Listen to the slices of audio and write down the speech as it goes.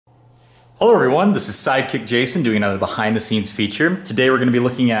Hello everyone, this is Sidekick Jason doing another behind the scenes feature. Today we're going to be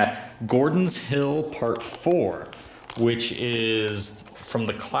looking at Gordon's Hill Part 4, which is from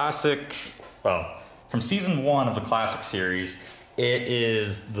the classic, well, from season 1 of the classic series. It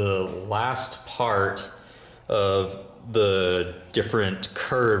is the last part of the different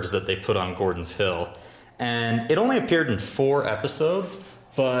curves that they put on Gordon's Hill. And it only appeared in 4 episodes,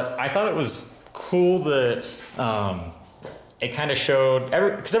 but I thought it was cool that it kind of showed,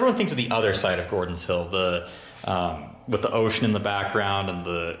 because everyone thinks of the other side of Gordon's Hill, with the ocean in the background and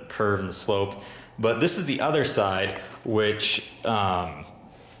the curve and the slope. But this is the other side, which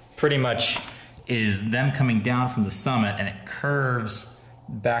pretty much is them coming down from the summit, and it curves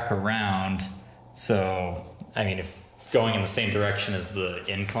back around. So, I mean, if going in the same direction as the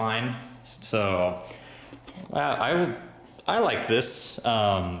incline. So, I like this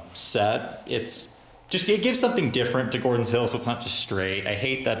set. It gives something different to Gordon's Hill, so it's not just straight. I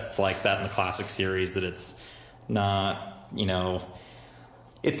hate that it's like that in the classic series, that it's not,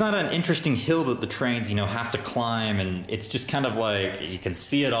 it's not an interesting hill that the trains, have to climb, and it's just kind of like, you can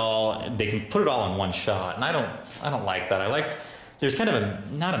see it all, they can put it all in one shot, and I don't like that. There's kind of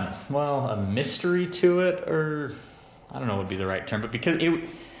a mystery to it, or I don't know what would be the right term, but because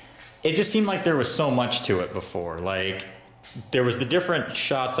it just seemed like there was so much to it before. Like, there was the different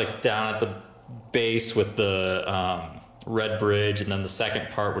shots, like down at the base with the red bridge, and then the second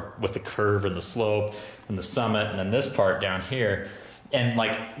part with the curve and the slope and the summit, and then this part down here. And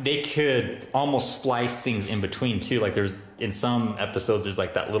like, they could almost splice things in between too. Like, in some episodes there's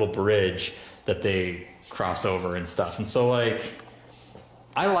like that little bridge that they cross over and stuff. And so like,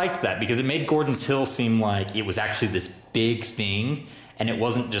 I liked that because it made Gordon's Hill seem like it was actually this big thing, and it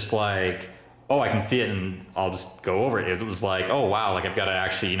wasn't just like, oh, I can see it and I'll just go over it. It was like, oh wow, like I've got to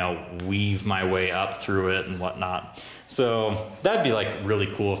actually, weave my way up through it and whatnot. So that'd be like really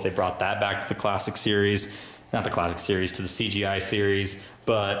cool if they brought that back to the classic series. Not the classic series, to the CGI series.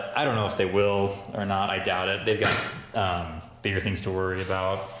 But I don't know if they will or not. I doubt it. They've got bigger things to worry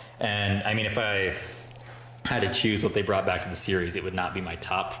about. And I mean, if I had to choose what they brought back to the series, it would not be my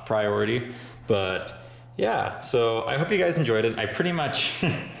top priority. But yeah, so I hope you guys enjoyed it. I pretty much...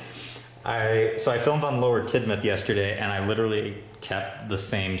 I filmed on Lower Tidmouth yesterday, and I literally kept the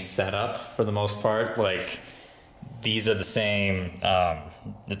same setup for the most part. Like, these are the same,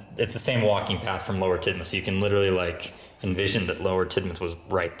 it's the same walking path from Lower Tidmouth, so you can literally like envision that Lower Tidmouth was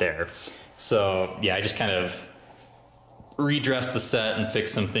right there. So yeah, I just kind of redressed the set and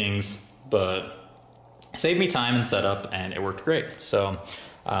fixed some things, but it saved me time and setup, and it worked great. So,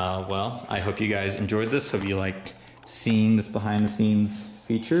 well, I hope you guys enjoyed this. Hope you liked seeing this behind the scenes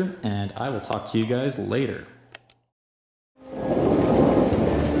feature, and I will talk to you guys later.